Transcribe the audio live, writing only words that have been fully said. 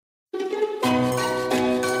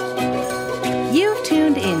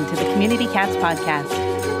Community Cats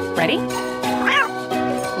podcast. Ready?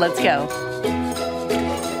 Let's go.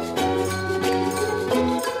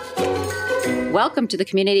 Welcome to the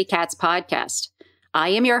Community Cats podcast. I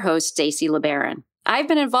am your host, Stacey LeBaron. I've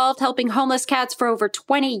been involved helping homeless cats for over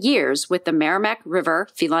 20 years with the Merrimack River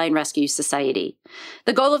Feline Rescue Society.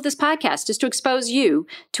 The goal of this podcast is to expose you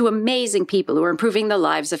to amazing people who are improving the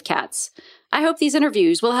lives of cats. I hope these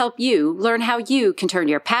interviews will help you learn how you can turn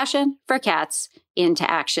your passion for cats into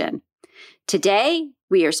action. Today,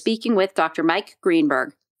 we are speaking with Dr. Mike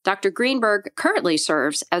Greenberg. Dr. Greenberg currently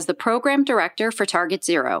serves as the Program Director for Target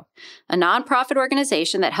Zero, a nonprofit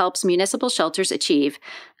organization that helps municipal shelters achieve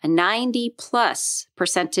a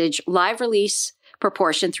 90+% live release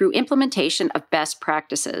proportion through implementation of best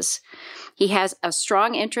practices. He has a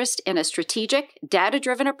strong interest in a strategic,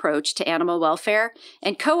 data-driven approach to animal welfare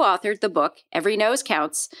and co-authored the book, Every Nose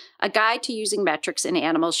Counts, a guide to using metrics in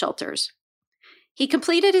animal shelters. He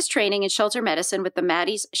completed his training in shelter medicine with the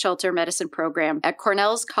Maddie's Shelter Medicine Program at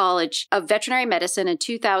Cornell's College of Veterinary Medicine in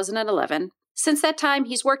 2011. Since that time,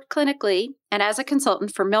 he's worked clinically and as a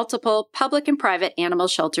consultant for multiple public and private animal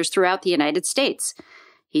shelters throughout the United States.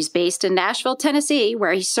 He's based in Nashville, Tennessee,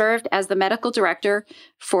 where he served as the medical director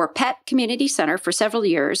for Pet Community Center for several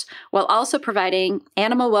years, while also providing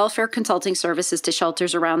animal welfare consulting services to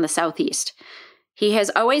shelters around the Southeast. He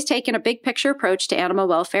has always taken a big picture approach to animal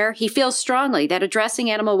welfare. He feels strongly that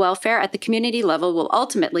addressing animal welfare at the community level will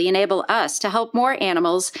ultimately enable us to help more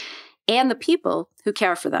animals and the people who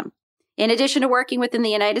care for them. In addition to working within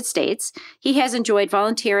the United States, he has enjoyed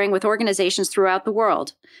volunteering with organizations throughout the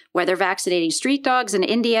world, whether vaccinating street dogs in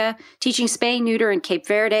India, teaching spay neuter in Cape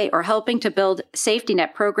Verde, or helping to build safety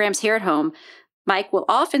net programs here at home. Mike will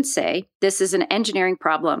often say, "This is an engineering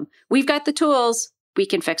problem. We've got the tools. We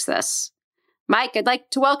can fix this." Mike, I'd like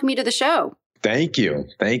to welcome you to the show. Thank you.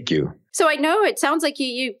 Thank you. So I know it sounds like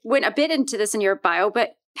you went a bit into this in your bio,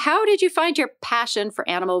 but how did you find your passion for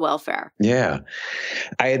animal welfare? Yeah.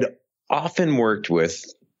 I had often worked with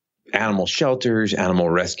animal shelters, animal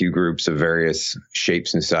rescue groups of various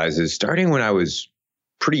shapes and sizes, starting when I was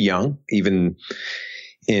pretty young, even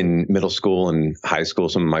in middle school and high school.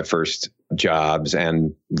 Some of my first jobs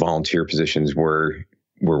and volunteer positions were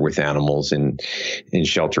with animals in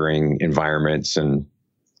sheltering environments and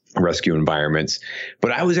rescue environments.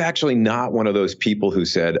 But I was actually not one of those people who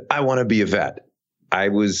said, I want to be a vet. I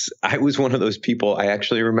was one of those people. I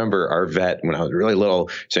actually remember our vet when I was really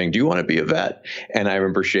little saying, "Do you want to be a vet?" And I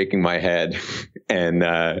remember shaking my head. And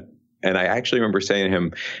I actually remember saying to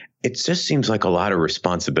him, "It just seems like a lot of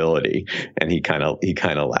responsibility." And he kind of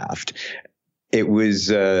laughed. It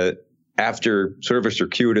was, after sort of a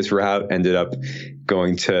circuitous route, ended up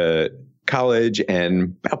going to college,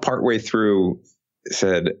 and about partway through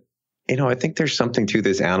said, I think there's something to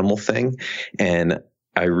this animal thing. And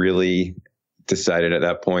I really decided at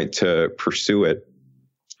that point to pursue it.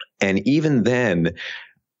 And even then,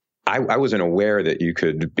 I wasn't aware that you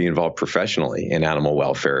could be involved professionally in animal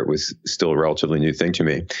welfare. It was still a relatively new thing to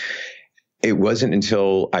me. It wasn't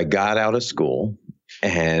until I got out of school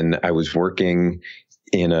and I was working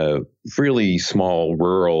in a really small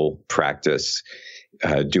rural practice,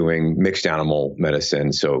 doing mixed animal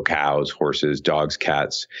medicine. So cows, horses, dogs,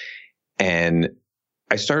 cats. And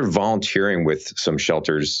I started volunteering with some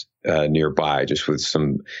shelters nearby, just with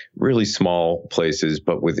some really small places,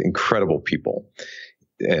 but with incredible people.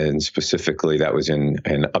 And specifically, that was in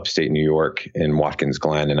upstate New York in Watkins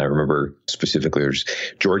Glen. And I remember specifically, there's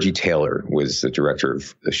Georgie Taylor was the director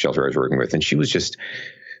of the shelter I was working with. And she was just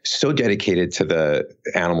so dedicated to the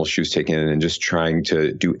animals she was taking in and just trying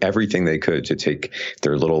to do everything they could to take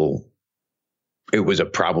their little, it was a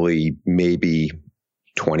probably maybe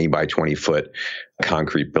 20 by 20 foot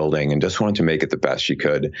concrete building, and just wanted to make it the best she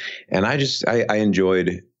could. And I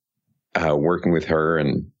enjoyed working with her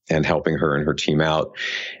and helping her and her team out.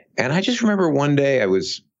 And I just remember one day I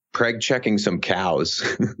was preg checking some cows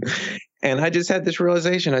and I just had this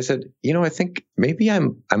realization. I said, I think maybe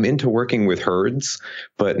I'm into working with herds,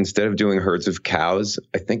 but instead of doing herds of cows,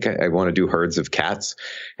 I think I want to do herds of cats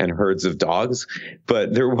and herds of dogs.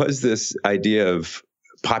 But there was this idea of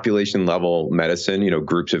population level medicine,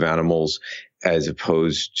 groups of animals, as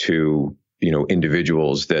opposed to,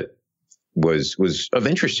 individuals, that was of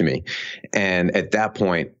interest to me. And at that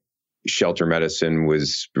point, shelter medicine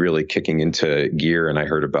was really kicking into gear. And I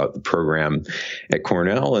heard about the program at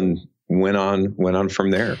Cornell and went on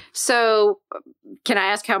from there. So can I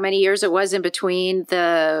ask how many years it was in between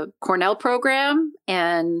the Cornell program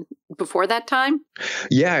and before that time?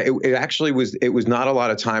 Yeah, it actually was. It was not a lot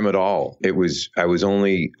of time at all. I was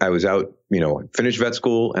out, finished vet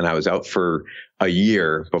school, and I was out for a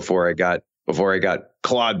year before I got before I got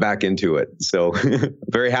clawed back into it. So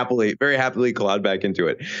very happily clawed back into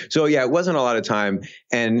it. So yeah, it wasn't a lot of time.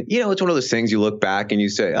 And, it's one of those things you look back and you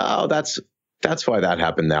say, oh, that's why that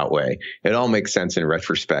happened that way. It all makes sense in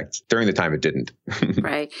retrospect. During the time, it didn't.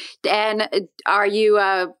 Right. And are you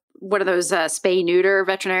one of those spay-neuter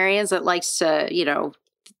veterinarians that likes to,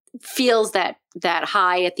 feels that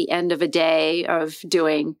high at the end of a day of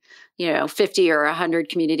doing, 50 or 100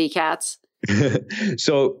 community cats?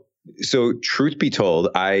 So truth be told,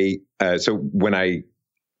 when I,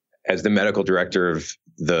 as the medical director of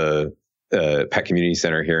the Pet Community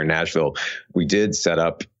Center here in Nashville, we did set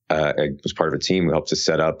up, I was part of a team who helped to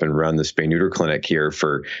set up and run the spay neuter clinic here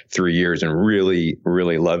for 3 years and really,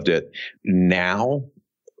 really loved it. Now,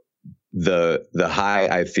 the high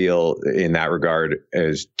I feel in that regard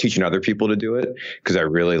is teaching other people to do it, because I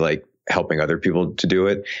really like helping other people to do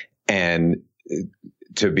it. And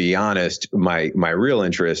to be honest, my real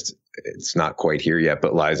interest, it's not quite here yet,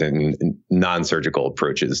 but lies in non-surgical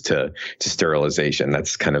approaches to sterilization.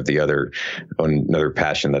 That's kind of another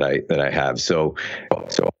passion that I have. So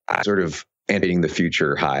I sort of anticipating the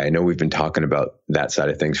future high. I know we've been talking about that side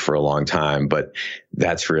of things for a long time, but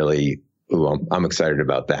that's really, I'm excited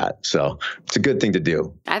about that. So it's a good thing to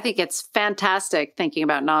do. I think it's fantastic. Thinking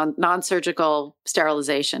about non-surgical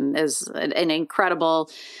sterilization is an incredible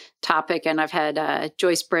topic. And I've had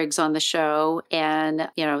Joyce Briggs on the show, and,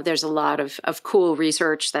 there's a lot of cool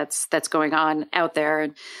research that's going on out there.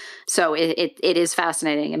 And so it is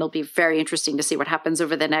fascinating, and it'll be very interesting to see what happens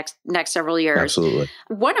over the next several years. Absolutely.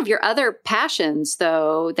 One of your other passions,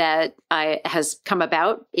 though, that has come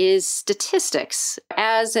about is statistics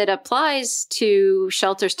as it applies to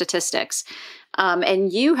shelter statistics.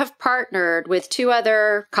 And you have partnered with two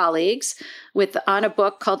other colleagues on a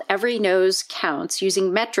book called Every Nose Counts,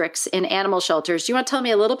 using metrics in animal shelters. Do you want to tell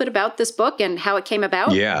me a little bit about this book and how it came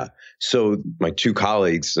about? Yeah. So my two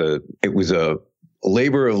colleagues, it was a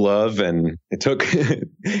labor of love, and it took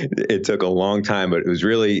a long time, but it was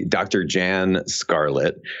really Dr. Jan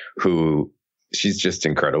Scarlett, she's just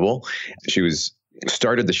incredible. She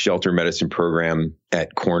started the shelter medicine program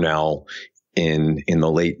at Cornell in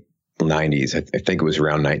the late 90s. I think it was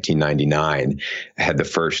around 1999. I had the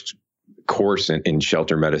first course in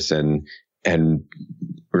shelter medicine and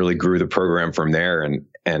really grew the program from there. And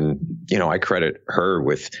I credit her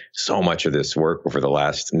with so much of this work over the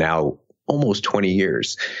last now almost 20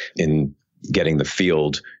 years in getting the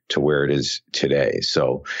field to where it is today.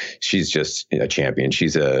 So she's just a champion.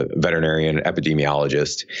 She's a veterinarian,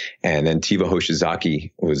 epidemiologist. And then Tiva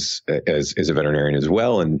Hoshizaki is a veterinarian as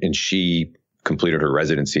well. And she completed her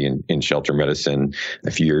residency in shelter medicine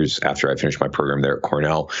a few years after I finished my program there at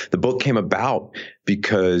Cornell. The book came about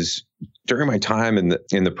because during my time in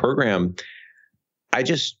the program, I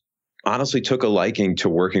just honestly took a liking to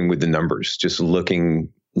working with the numbers, just looking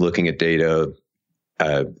at data,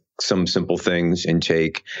 some simple things,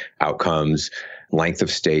 intake, outcomes, length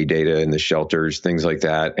of stay data in the shelters, things like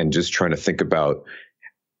that, and just trying to think about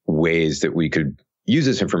ways that we could use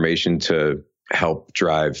this information to help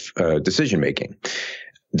drive decision making.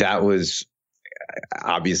 That was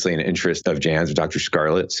obviously an interest of Jan's, Dr.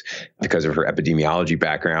 Scarlett's, because of her epidemiology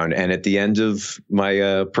background. And at the end of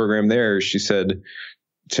my program there, she said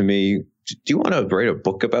to me, "Do you want to write a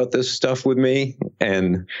book about this stuff with me?"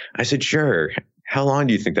 And I said, "Sure. How long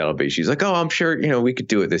do you think that'll be?" She's like, "Oh, I'm sure, we could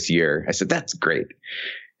do it this year." I said, "That's great."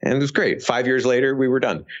 And it was great. 5 years later, we were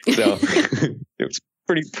done. So it was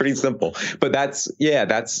pretty simple. But that's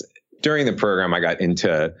during the program, I got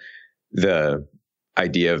into the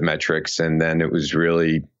idea of metrics, and then it was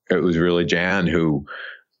really Jan who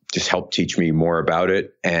just helped teach me more about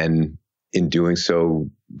it, and in doing so,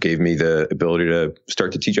 gave me the ability to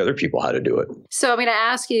start to teach other people how to do it. So I'm going to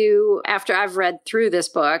ask you, after I've read through this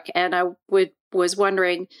book, and I was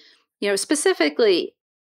wondering, specifically,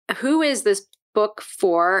 who is this book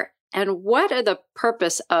for, and what are the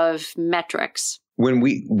purpose of metrics? When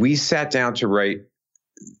we sat down to write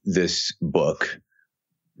this book,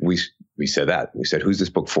 we said that. We said, who's this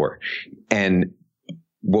book for? And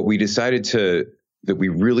what we decided that we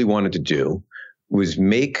really wanted to do was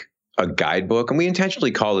make a guidebook. And we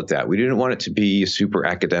intentionally called it that. We didn't want it to be a super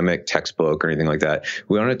academic textbook or anything like that.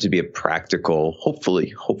 We wanted it to be a practical,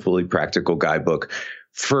 hopefully practical guidebook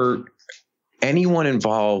for anyone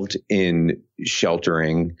involved in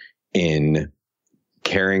sheltering, in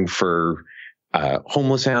caring for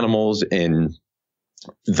homeless animals, in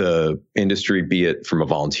the industry, be it from a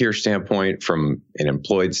volunteer standpoint, from an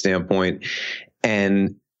employed standpoint,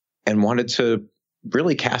 and wanted to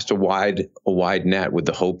really cast a wide net with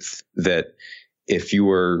the hope that if you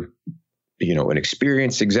were, an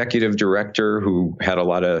experienced executive director who had a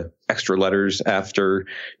lot of extra letters after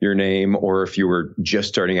your name, or if you were just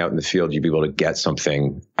starting out in the field, you'd be able to get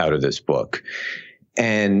something out of this book.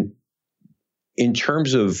 And in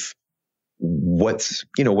terms of what's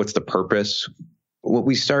the purpose, what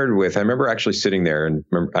we started with, I remember actually sitting there, and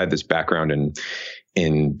I had this background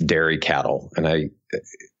in dairy cattle, and I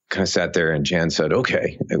kind of sat there, and Jan said,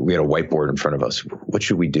 okay, we had a whiteboard in front of us. What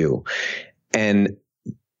should we do? And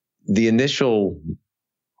the initial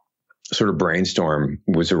sort of brainstorm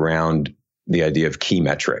was around the idea of key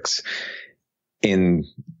metrics.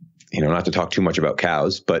 Not to talk too much about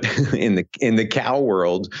cows, but in the cow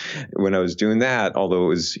world, when I was doing that, although it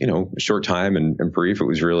was, a short time and brief, it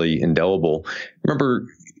was really indelible. I remember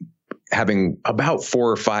having about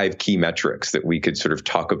 4 or 5 key metrics that we could sort of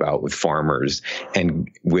talk about with farmers, and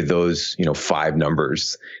with those, 5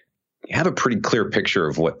 numbers, have a pretty clear picture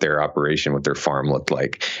of what their operation, what their farm looked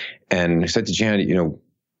like. And I said to Janet,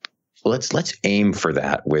 let's aim for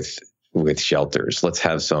that with shelters. Let's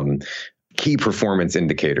have some key performance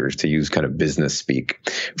indicators, to use kind of business speak,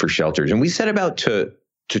 for shelters. And we set about to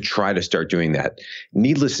try to start doing that.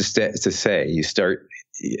 Needless to say, you start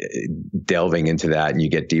delving into that and you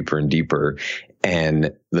get deeper and deeper,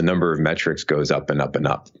 and the number of metrics goes up and up and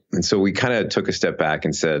up. And so we kind of took a step back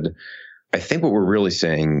and said, I think what we're really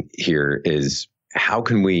saying here is, how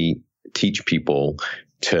can we teach people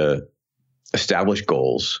to establish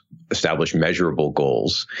goals, establish measurable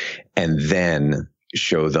goals, and then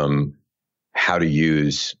show them how to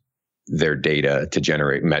use their data to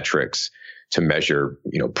generate metrics to measure,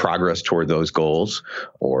 progress toward those goals,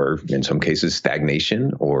 or in some cases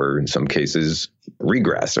stagnation, or in some cases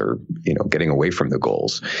regress, or, getting away from the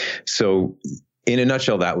goals. So in a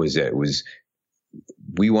nutshell, that was it.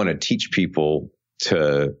 We want to teach people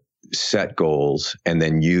to set goals and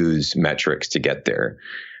then use metrics to get there,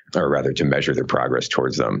 or rather to measure their progress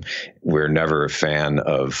towards them. We're never a fan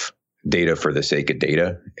of data for the sake of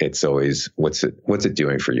data. It's always, what's it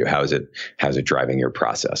doing for you? How's it driving your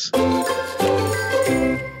process?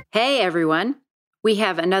 Hey, everyone. We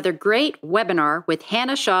have another great webinar with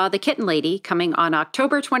Hannah Shaw, the Kitten Lady, coming on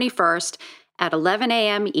October 21st at 11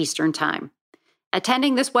 a.m. Eastern Time.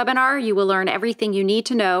 Attending this webinar, you will learn everything you need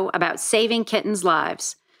to know about saving kittens'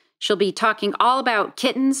 lives. She'll be talking all about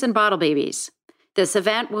kittens and bottle babies. This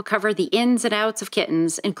event will cover the ins and outs of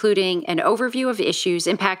kittens, including an overview of issues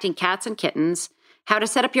impacting cats and kittens, how to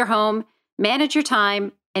set up your home, manage your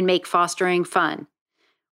time, and make fostering fun.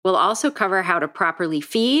 We'll also cover how to properly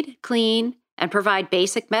feed, clean, and provide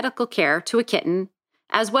basic medical care to a kitten,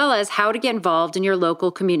 as well as how to get involved in your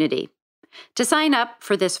local community. To sign up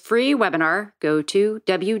for this free webinar, go to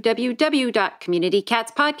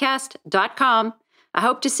www.communitycatspodcast.com. I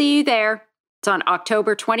hope to see you there. It's on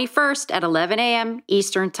October 21st at 11 a.m.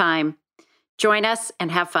 Eastern Time. Join us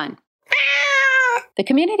and have fun. The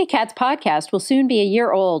Community Cats podcast will soon be a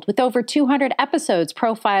year old, with over 200 episodes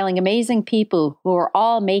profiling amazing people who are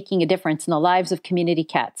all making a difference in the lives of community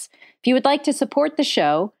cats. If you would like to support the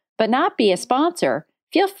show, but not be a sponsor,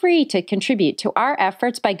 feel free to contribute to our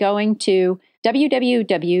efforts by going to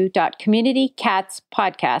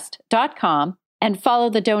www.communitycatspodcast.com and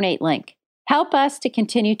follow the donate link. Help us to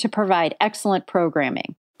continue to provide excellent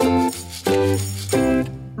programming.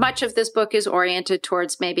 Much of this book is oriented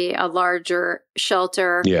towards maybe a larger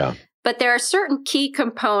shelter. Yeah. But there are certain key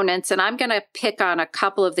components, and I'm going to pick on a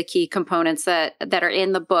couple of the key components that are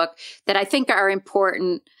in the book that I think are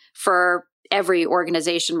important for every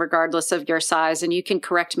organization, regardless of your size. And you can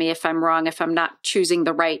correct me if I'm wrong, if I'm not choosing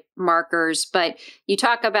the right markers. But you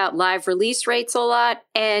talk about live release rates a lot,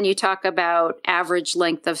 and you talk about average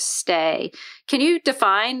length of stay. Can you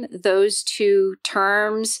define those two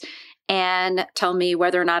terms and tell me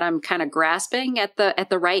whether or not I'm kind of grasping at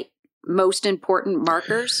the right most important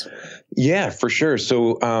markers? Yeah, for sure.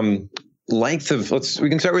 So we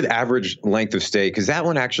can start with average length of stay, because that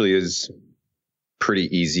one actually is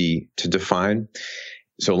pretty easy to define.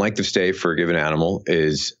 So length of stay for a given animal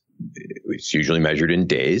it's usually measured in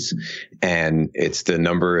days, and it's the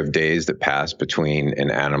number of days that pass between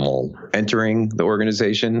an animal entering the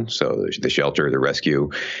organization, so the shelter, the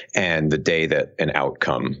rescue, and the day that an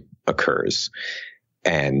outcome occurs.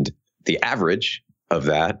 And the average of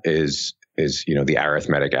that is the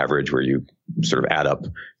arithmetic average, where you sort of add up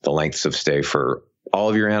the lengths of stay for all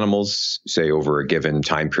of your animals, say over a given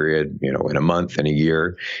time period, in a month and a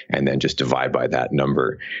year, and then just divide by that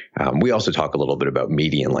number. We also talk a little bit about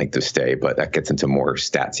median length of stay, but that gets into more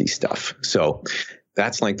statsy stuff. So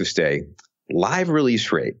that's length of stay. Live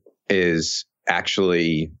release rate is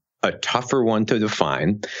actually a tougher one to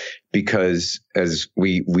define, because as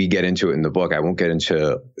we get into it in the book, I won't get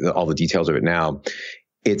into all the details of it now.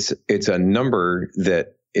 It's a number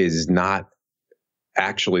that is not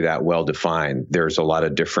actually that well defined. There's a lot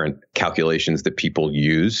of different calculations that people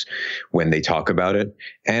use when they talk about it.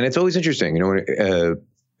 And it's always interesting,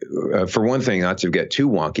 for one thing, not to get too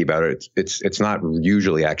wonky about it, it's not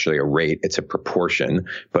usually actually a rate, it's a proportion,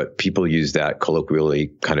 but people use that colloquially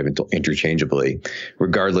kind of interchangeably,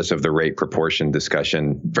 regardless of the rate proportion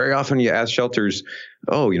discussion. Very often you ask shelters,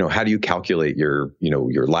 how do you calculate your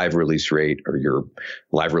live release rate or your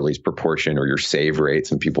live release proportion or your save rate,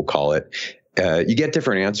 some people call it. You get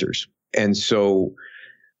different answers. And so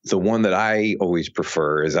the one that I always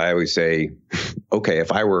prefer is I always say, okay,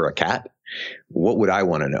 if I were a cat, what would I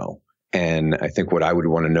want to know? And I think what I would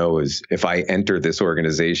want to know is if I enter this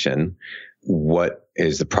organization, what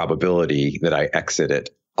is the probability that I exit it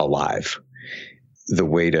alive? The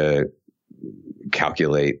way to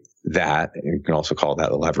calculate that, and you can also call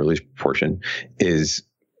that the live release proportion, is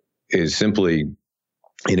simply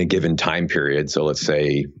in a given time period. So let's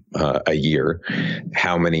say a year,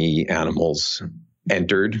 how many animals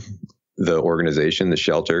entered the organization, the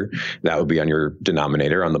shelter. That would be on your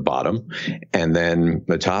denominator on the bottom. And then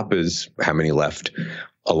the top is how many left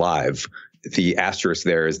alive. The asterisk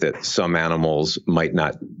there is that some animals might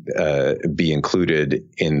not be included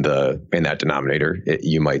in that denominator.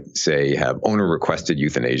 You might say have owner requested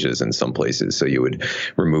euthanasias in some places. So you would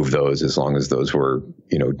remove those as long as those were,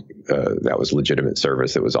 that was legitimate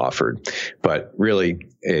service that was offered. But really,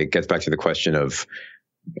 it gets back to the question of,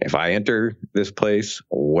 if I enter this place,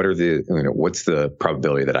 what's the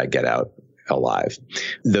probability that I get out alive?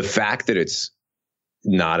 The fact that it's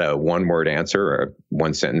not a one-word answer or a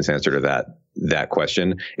one-sentence answer to that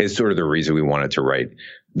question is sort of the reason we wanted to write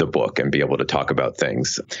the book and be able to talk about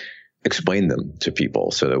things, explain them to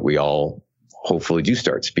people so that we all hopefully do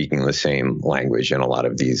start speaking the same language in a lot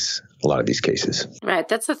of these cases. Right.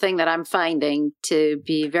 That's the thing that I'm finding to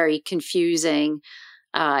be very confusing,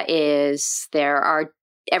 is there are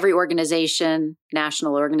every organization,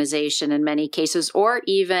 national organization in many cases, or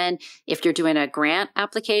even if you're doing a grant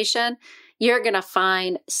application, you're going to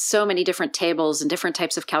find so many different tables and different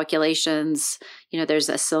types of calculations. There's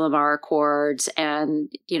Asilomar Accords and,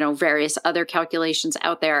 various other calculations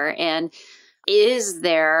out there. And is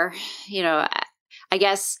there, I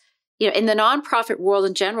guess, in the nonprofit world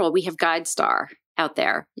in general, we have GuideStar out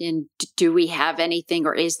there. And do we have anything,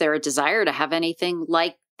 or is there a desire to have anything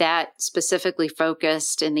like that specifically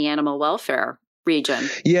focused in the animal welfare region?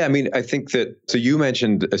 Yeah, I think that, so you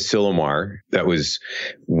mentioned Asilomar. That was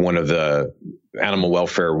one of the animal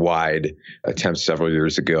welfare wide attempts several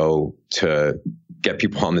years ago to get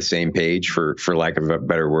people on the same page, for lack of a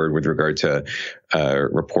better word, with regard to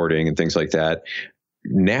reporting and things like that.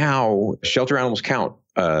 Now, Shelter Animals Count,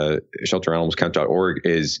 shelteranimals.org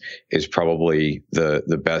is probably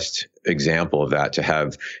the best example of that, to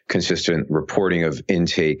have consistent reporting of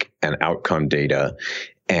intake and outcome data.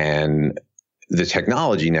 And the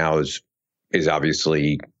technology now is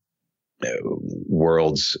obviously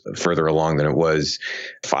worlds further along than it was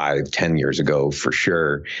 5-10 years ago, for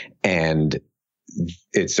sure. And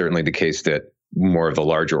it's certainly the case that more of the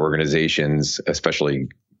larger organizations, especially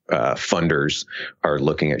funders, are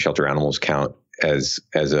looking at Shelter Animals Count as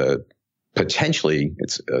a potentially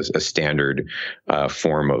it's a standard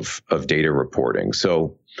form of data reporting.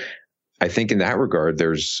 So I think in that regard,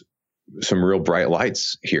 there's some real bright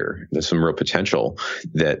lights here. There's some real potential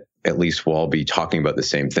that at least we'll all be talking about the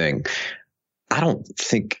same thing. I don't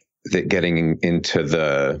think that getting into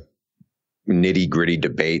the nitty gritty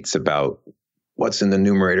debates about what's in the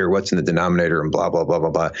numerator, what's in the denominator, and blah, blah, blah, blah,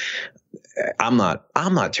 blah. I'm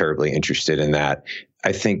not terribly interested in that.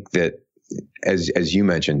 I think that, as you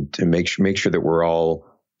mentioned, to make sure that we're all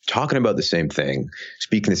talking about the same thing,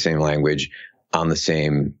 speaking the same language, on the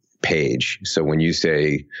same page. So when you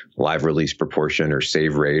say live release proportion or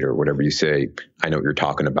save rate or whatever you say, I know what you're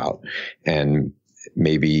talking about. And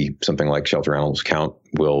maybe something like Shelter Animals Count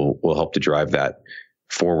will help to drive that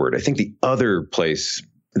forward. I think the other place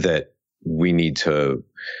that we need to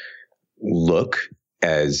look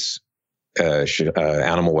as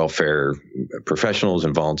animal welfare professionals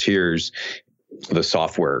and volunteers, the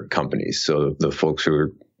software companies. So the folks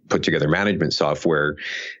who put together management software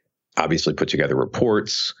obviously put together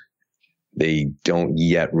reports. They don't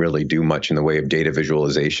yet really do much in the way of data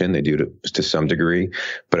visualization. They do to some degree,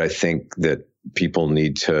 but I think that people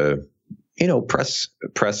need to,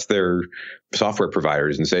 press their software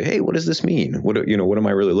providers and say, hey, what does this mean? What am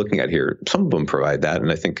I really looking at here? Some of them provide that.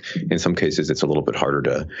 And I think in some cases it's a little bit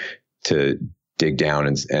harder to dig down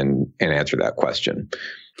and answer that question.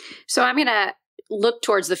 So I'm going to look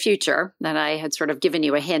towards the future. That I had sort of given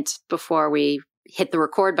you a hint before we hit the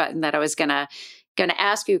record button that I was going to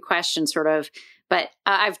ask you a question sort of But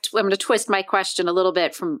I'm going to twist my question a little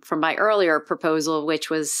bit from my earlier proposal, which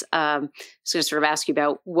was going to sort of ask you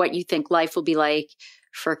about what you think life will be like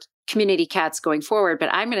for community cats going forward.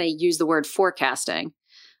 But I'm going to use the word forecasting,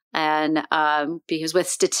 and because with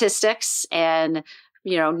statistics and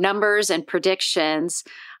numbers and predictions,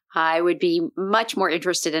 I would be much more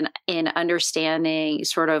interested in understanding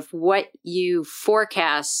sort of what you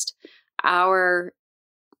forecast our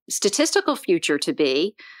statistical future to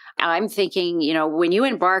be. I'm thinking, when you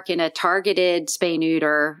embark in a targeted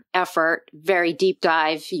spay-neuter effort, very deep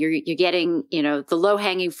dive, you're getting, the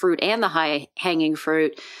low-hanging fruit and the high-hanging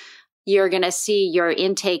fruit. You're going to see your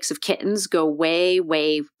intakes of kittens go way,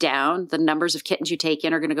 way down. The numbers of kittens you take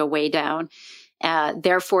in are going to go way down.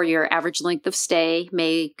 Therefore, your average length of stay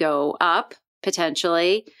may go up,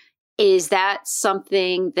 potentially. Is that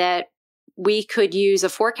something that we could use a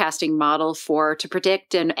forecasting model to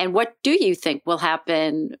predict? And what do you think will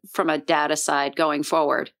happen from a data side going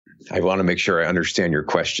forward? I want to make sure I understand your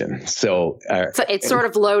question. So it's sort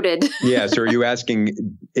of loaded. Yeah. So are you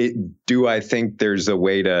asking, do I think there's a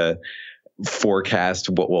way to forecast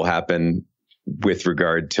what will happen with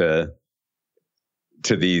regard to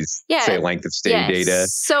these, say, length of stay data?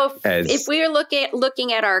 So if we are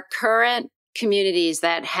looking at our current communities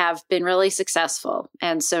that have been really successful,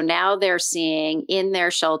 and so now they're seeing in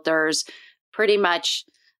their shelters pretty much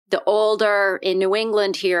the older, in New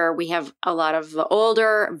England here, we have a lot of the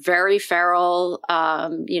older, very feral, a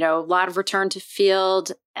lot of return to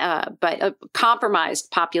field, but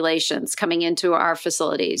compromised populations coming into our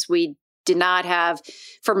facilities. We do not have,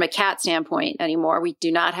 from a cat standpoint anymore, we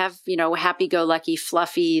do not have, happy-go-lucky,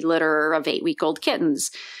 fluffy litter of 8-week-old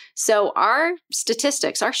kittens. So our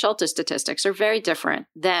statistics, our shelter statistics are very different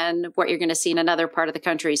than what you're going to see in another part of the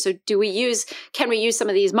country. So can we use some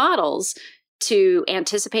of these models to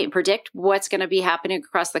anticipate and predict what's going to be happening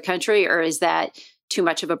across the country, or is that too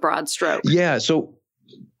much of a broad stroke? Yeah. So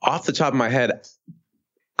off the top of my head,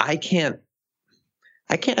 I can't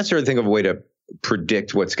necessarily think of a way to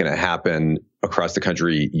predict what's going to happen across the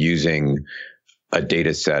country using a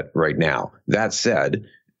data set right now. That said,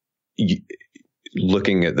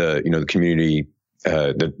 looking at the community,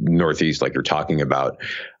 the Northeast, like you're talking about,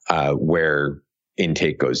 where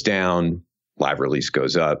intake goes down, live release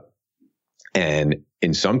goes up. And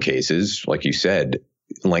in some cases, like you said,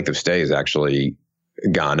 length of stay has actually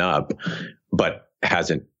gone up, but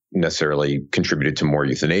hasn't necessarily contributed to more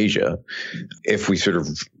euthanasia. If we sort of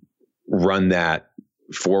run that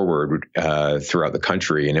forward throughout the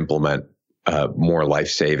country and implement more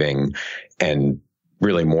life-saving and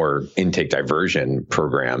really more intake diversion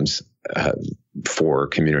programs for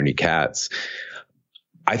community cats,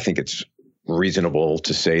 I think it's reasonable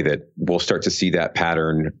to say that we'll start to see that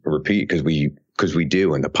pattern repeat, because we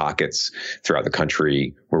do in the pockets throughout the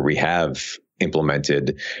country where we have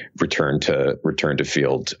implemented return to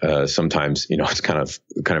field. Sometimes, it's kind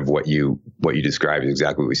of what you described is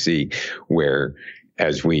exactly what we see, where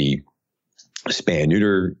as we spay and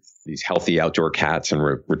neuter these healthy outdoor cats and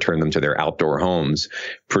return them to their outdoor homes,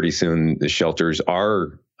 pretty soon the shelters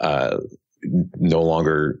are no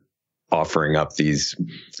longer offering up these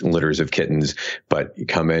litters of kittens, but you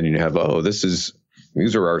come in and you have,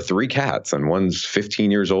 these are our 3 cats, and one's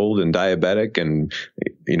 15 years old and diabetic, and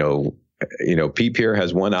Peep here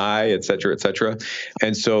has 1 eye, et cetera, et cetera.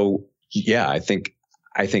 And so, yeah, I think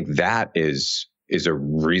that is a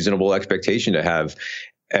reasonable expectation to have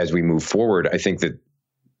as we move forward. I think that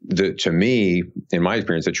to me, in my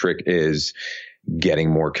experience, the trick is getting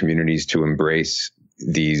more communities to embrace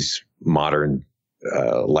these modern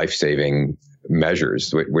life-saving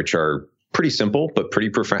measures, which are pretty simple but pretty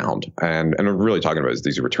profound. And I'm really talking about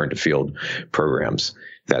these return to field programs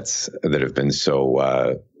that have been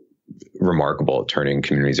so remarkable at turning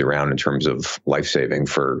communities around in terms of life-saving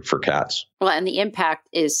for cats. Well, and the impact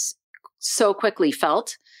is so quickly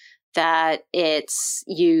felt that it's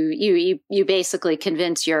you basically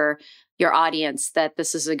convince your audience that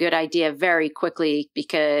this is a good idea very quickly,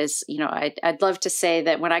 because, I'd love to say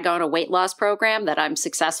that when I go on a weight loss program that I'm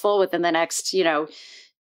successful within the next,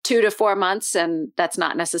 2 to 4 months, and that's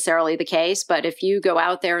not necessarily the case. But if you go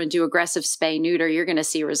out there and do aggressive spay neuter, you're going to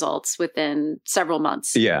see results within several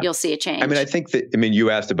months. Yeah. You'll see a change. You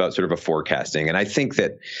asked about sort of a forecasting, and I think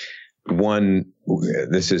that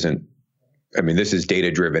this is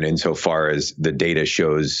data driven insofar as the data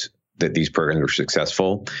shows that these programs are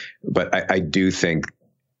successful. But I do think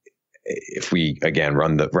if we, again,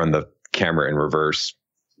 run the camera in reverse,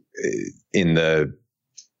 in the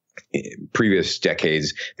previous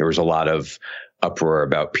decades, there was a lot of uproar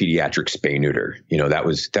about pediatric spay neuter. That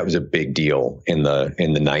was a big deal in the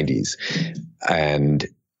 90s. And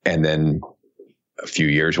then a few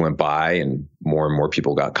years went by and more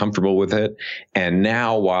people got comfortable with it. And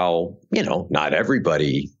now, while, not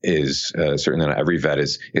everybody is, certainly not every vet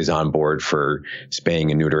is on board for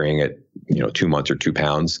spaying and neutering at, 2 months or 2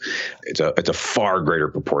 pounds, it's a far greater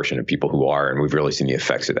proportion of people who are, and we've really seen the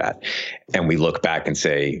effects of that. And we look back and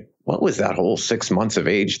say, what was that whole 6 months of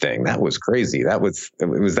age thing? That was crazy. Was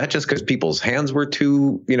that just because people's hands were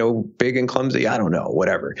too, big and clumsy? I don't know,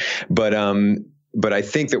 whatever. But I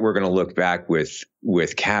think that we're going to look back with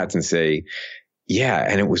cats and say, yeah,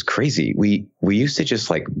 and it was crazy. We used to just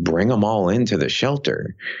like bring them all into the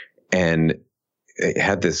shelter, and it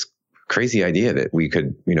had this crazy idea that we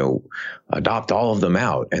could, adopt all of them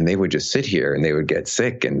out, and they would just sit here and they would get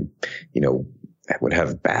sick and, would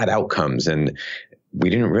have bad outcomes. And we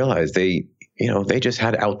didn't realize they just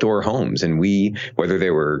had outdoor homes, and whether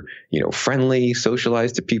they were, friendly,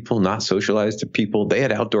 socialized to people, not socialized to people, they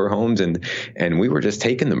had outdoor homes, and we were just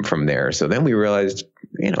taking them from there. So then we realized,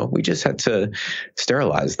 we just had to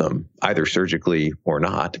sterilize them, either surgically or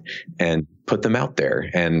not, and put them out there.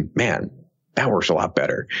 And man, that works a lot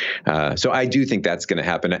better. So I do think that's going to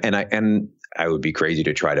happen. And I would be crazy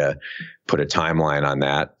to try to put a timeline on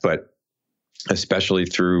that, but especially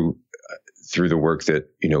through the work that,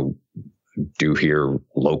 do here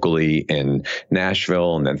locally in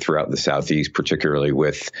Nashville and then throughout the Southeast, particularly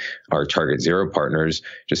with our Target Zero partners,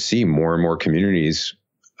 just see more and more communities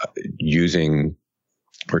using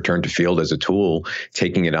return to field as a tool,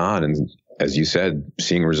 taking it on. And as you said,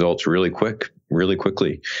 seeing results really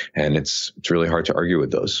quickly. And it's really hard to argue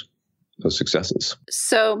with those successes.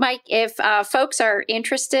 So, Mike, if folks are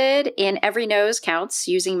interested in Every Nose Counts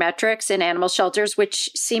using metrics in animal shelters,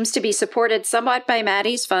 which seems to be supported somewhat by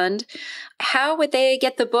Maddie's fund, how would they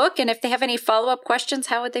get the book? And if they have any follow-up questions,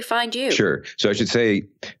 how would they find you? Sure. So I should say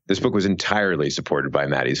this book was entirely supported by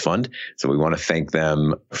Maddie's fund. So we want to thank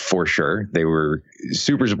them for sure. They were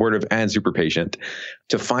super supportive and super patient.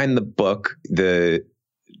 To find the book, the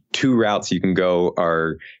 2 routes you can go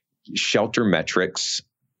are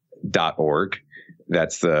sheltermetrics.org.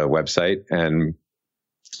 That's the website, and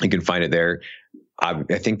you can find it there. I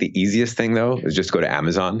think the easiest thing, though, is just go to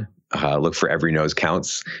Amazon, look for Every Nose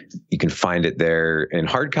Counts. You can find it there in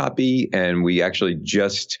hard copy, and we actually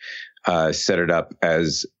just set it up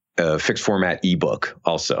as a fixed format ebook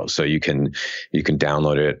also. So you can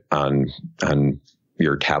download it on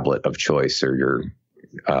your tablet of choice or your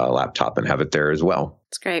laptop and have it there as well.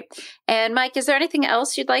 That's great. And Mike, is there anything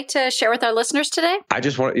else you'd like to share with our listeners today? I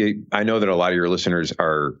know that a lot of your listeners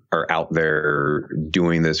are out there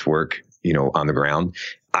doing this work, on the ground.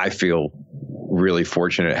 I feel really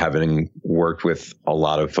fortunate having worked with a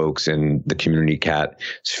lot of folks in the community cat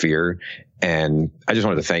sphere. And I just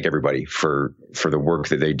wanted to thank everybody for the work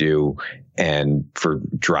that they do and for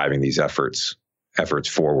driving these efforts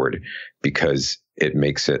forward, because it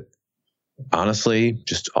makes it honestly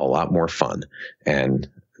just a lot more fun. And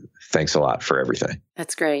thanks a lot for everything.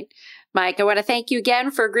 That's great. Mike, I want to thank you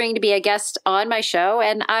again for agreeing to be a guest on my show.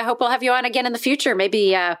 And I hope we'll have you on again in the future,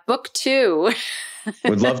 maybe book 2.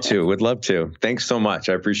 Would love to. Thanks so much.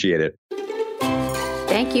 I appreciate it.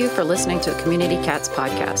 Thank you for listening to the Community Cats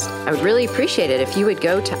podcast. I would really appreciate it if you would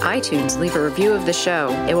go to iTunes, leave a review of the show.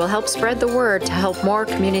 It will help spread the word to help more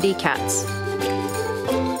community cats.